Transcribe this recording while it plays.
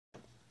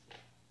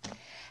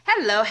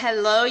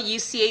Hello,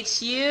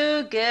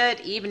 UCHU. Good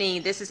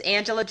evening. This is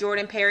Angela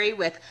Jordan Perry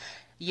with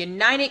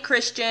United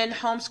Christian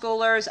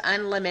Homeschoolers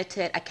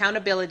Unlimited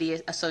Accountability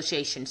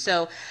Association.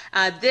 So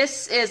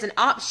this is an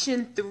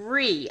Option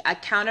 3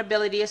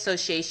 Accountability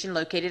Association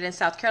located in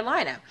South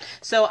Carolina.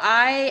 So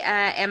I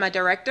am a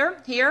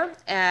director here,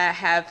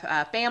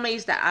 have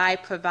families that I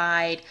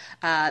provide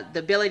the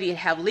ability to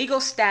have legal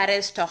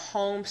status to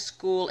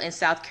homeschool in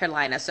South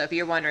Carolina. So if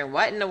you're wondering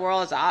what in the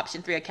world is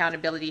Option 3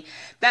 Accountability,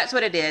 that's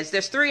what it is.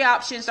 There's 3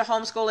 options to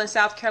homeschool in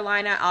South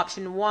Carolina.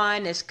 Option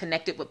 1 is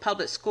connected with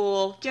public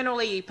school,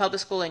 generally public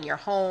school in your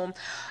home.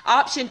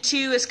 Option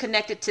 2 is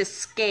connected to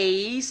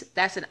SCAIS.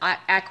 That's an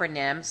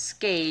acronym,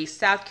 SCAIS,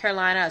 South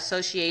Carolina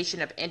Association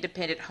of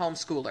Independent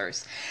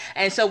Homeschoolers.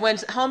 And so when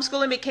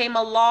homeschooling became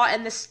a law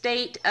in the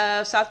state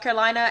of South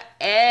Carolina,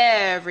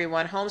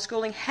 everyone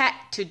homeschooling had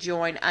to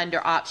join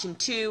under Option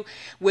 2,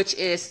 which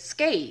is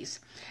SCAIS.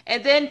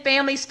 And then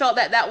families felt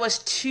that that was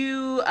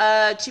too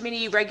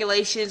many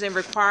regulations and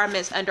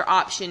requirements under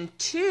Option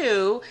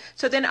 2.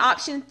 So then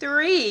Option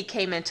 3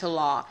 came into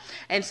law.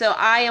 And so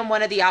I am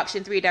one of the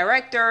Option 3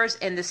 directors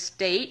in the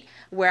state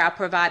where I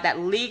provide that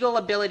legal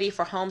ability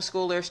for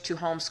homeschoolers to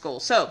homeschool.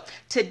 So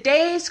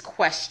today's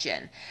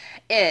question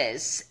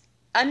is,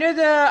 under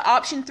the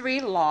Option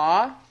 3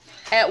 law,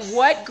 at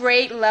what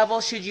grade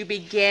level should you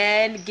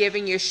begin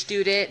giving your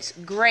students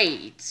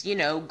grades? You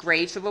know,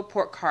 grades for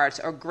report cards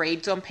or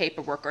grades on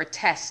paperwork or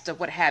tests or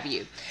what have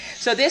you.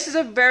 So this is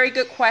a very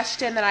good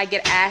question that I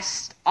get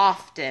asked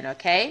often,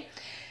 okay?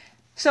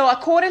 So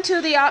according to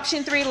the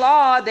Option 3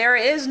 law, there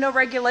is no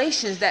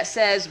regulations that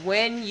says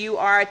when you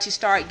are to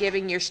start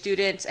giving your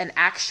students an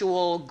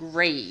actual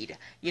grade,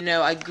 you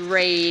know, a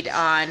grade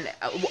on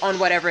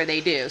whatever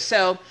they do.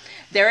 So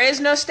there is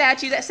no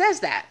statute that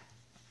says that.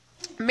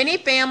 Many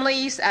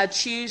families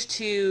choose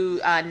to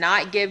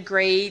not give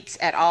grades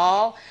at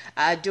all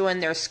during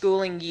their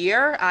schooling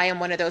year. I am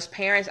one of those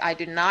parents. I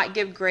do not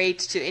give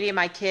grades to any of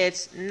my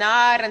kids,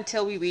 not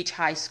until we reach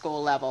high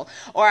school level.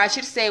 Or I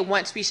should say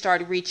once we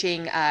start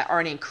reaching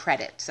earning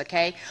credits,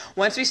 okay?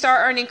 Once we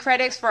start earning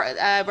credits, for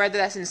whether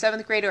that's in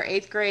 7th grade or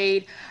 8th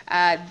grade,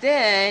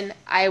 then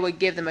I would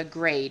give them a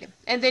grade.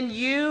 And then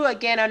you,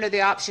 again, under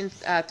the Option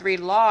 3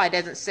 law, it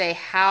doesn't say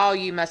how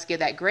you must give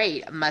that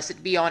grade. Must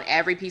it be on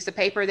every piece of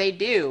paper they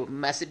do?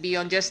 Must it be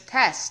on just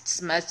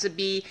tests? Must it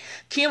be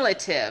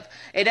cumulative?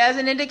 It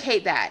doesn't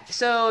indicate that.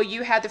 So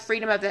you have the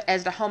freedom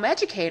as the home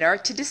educator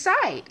to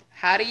decide.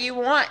 How do you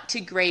want to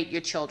grade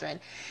your children?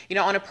 You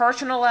know, on a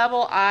personal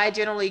level, I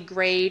generally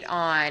grade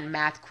on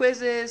math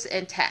quizzes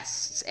and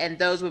tests, and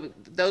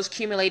those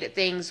cumulated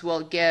things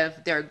will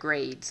give their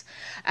grades.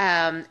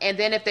 And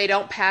then if they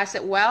don't pass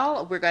it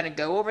well, we're going to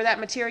go over that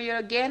material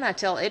again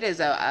until it is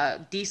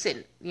a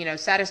decent, you know,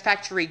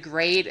 satisfactory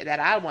grade that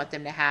I want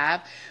them to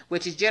have,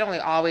 which is generally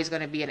always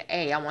going to be an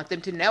A. I want them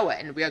to know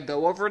it, and we'll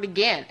go over it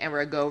again, and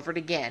we'll go over it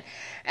again.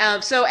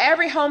 So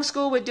every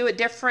homeschool would do it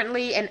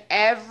differently, and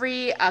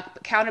every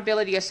accountability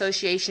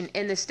association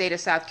in the state of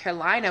South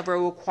Carolina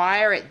will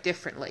require it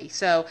differently.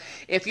 So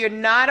if you're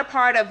not a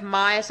part of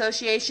my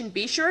association,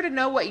 be sure to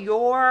know what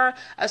your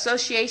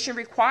association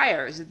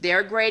requires.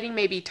 Their grading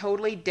may be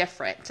totally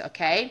different,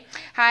 okay?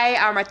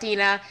 Hi,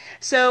 Martina.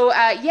 So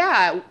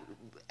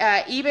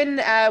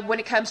even when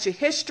it comes to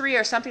history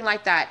or something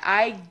like that,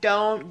 I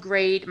don't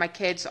grade my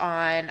kids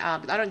on,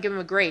 I don't give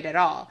them a grade at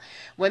all.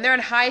 When they're in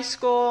high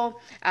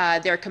school,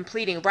 they're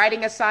completing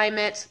writing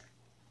assignments.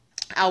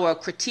 I will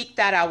critique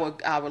that. I will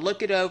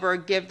look it over,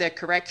 give the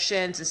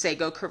corrections and say,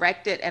 go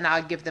correct it, and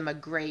I'll give them a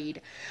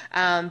grade.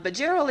 But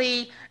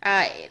generally,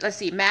 let's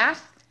see,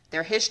 math,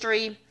 their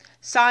history,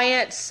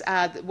 science,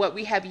 what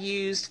we have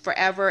used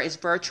forever is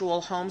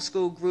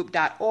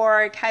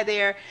virtualhomeschoolgroup.org. Hi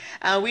there.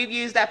 We've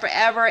used that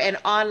forever, and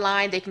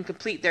online they can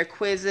complete their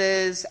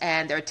quizzes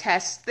and their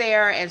tests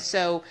there. And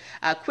so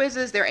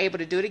quizzes, they're able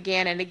to do it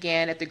again and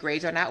again if the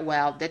grades are not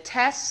well. The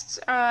tests,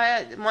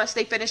 once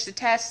they finish the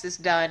test, it's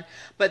done.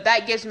 But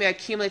that gives me a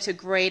cumulative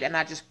grade, and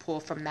I just pull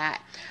from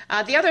that.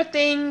 The other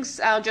things,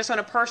 just on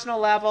a personal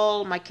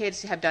level, my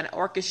kids have done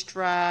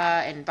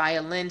orchestra and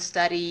violin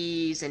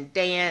studies and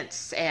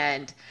dance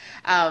and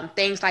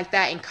things like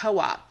that in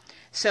co-op.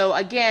 So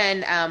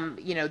again,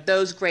 you know,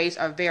 those grades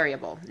are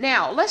variable.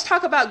 Now, let's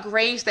talk about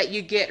grades that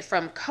you get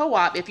from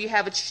co-op if you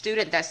have a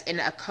student that's in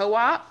a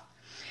co-op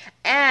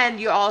and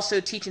you're also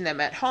teaching them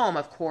at home,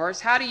 of course.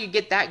 How do you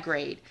get that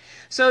grade?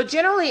 So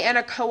generally in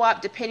a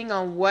co-op, depending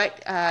on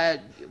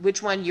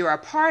which one you're a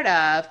part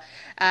of,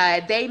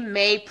 they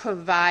may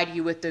provide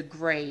you with a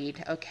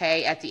grade,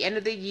 okay? At the end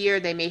of the year,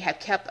 they may have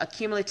kept a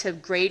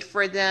cumulative grade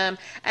for them,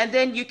 and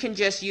then you can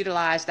just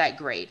utilize that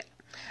grade.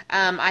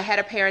 I had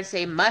a parent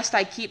say, must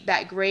I keep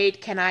that grade?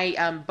 Can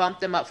I bump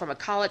them up from a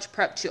college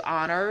prep to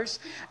honors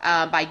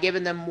by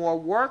giving them more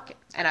work?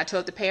 And I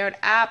told the parent,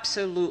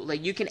 absolutely.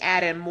 You can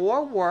add in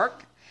more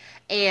work,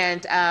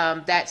 and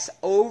that's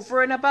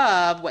over and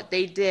above what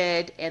they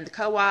did in the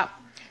co-op.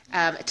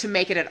 to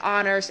make it an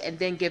honors and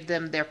then give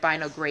them their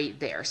final grade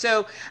there.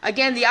 So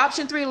again, the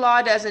Option 3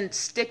 law doesn't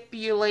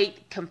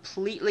stipulate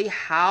completely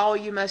how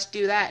you must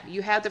do that.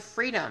 You have the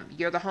freedom.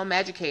 You're the home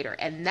educator,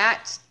 and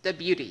that's the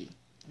beauty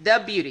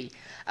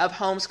of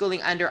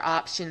homeschooling under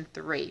Option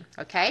 3.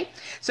 Okay?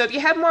 So if you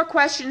have more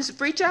questions,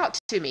 reach out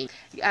to me.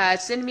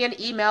 Send me an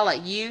email at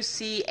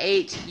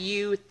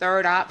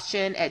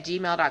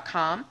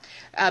UCHUThirdOption@gmail.com.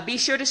 Be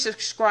sure to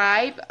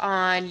subscribe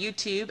on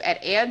YouTube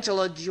at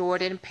Angela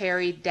Jordan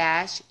Perry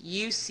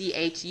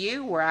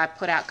UCHU, where I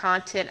put out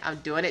content. I'm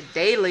doing it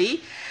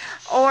daily.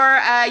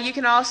 Or you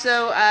can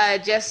also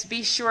just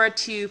be sure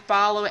to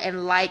follow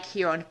and like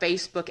here on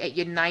Facebook at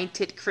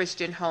United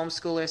Christian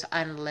Homeschoolers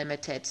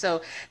Unlimited.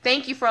 So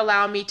thank you for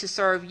allowing me to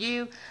serve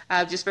you.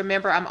 Just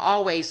remember, I'm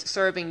always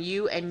serving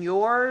you and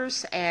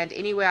yours, and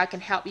any way I can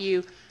help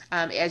you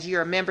as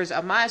you're members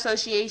of my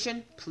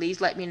association,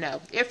 please let me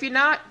know. If you're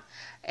not,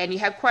 and you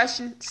have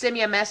questions, send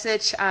me a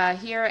message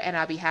here, and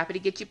I'll be happy to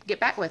get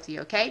back with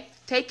you, okay?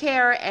 Take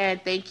care, and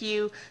thank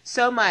you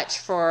so much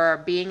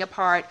for being a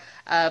part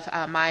of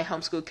my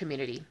homeschool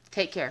community.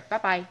 Take care.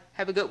 Bye-bye.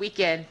 Have a good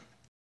weekend.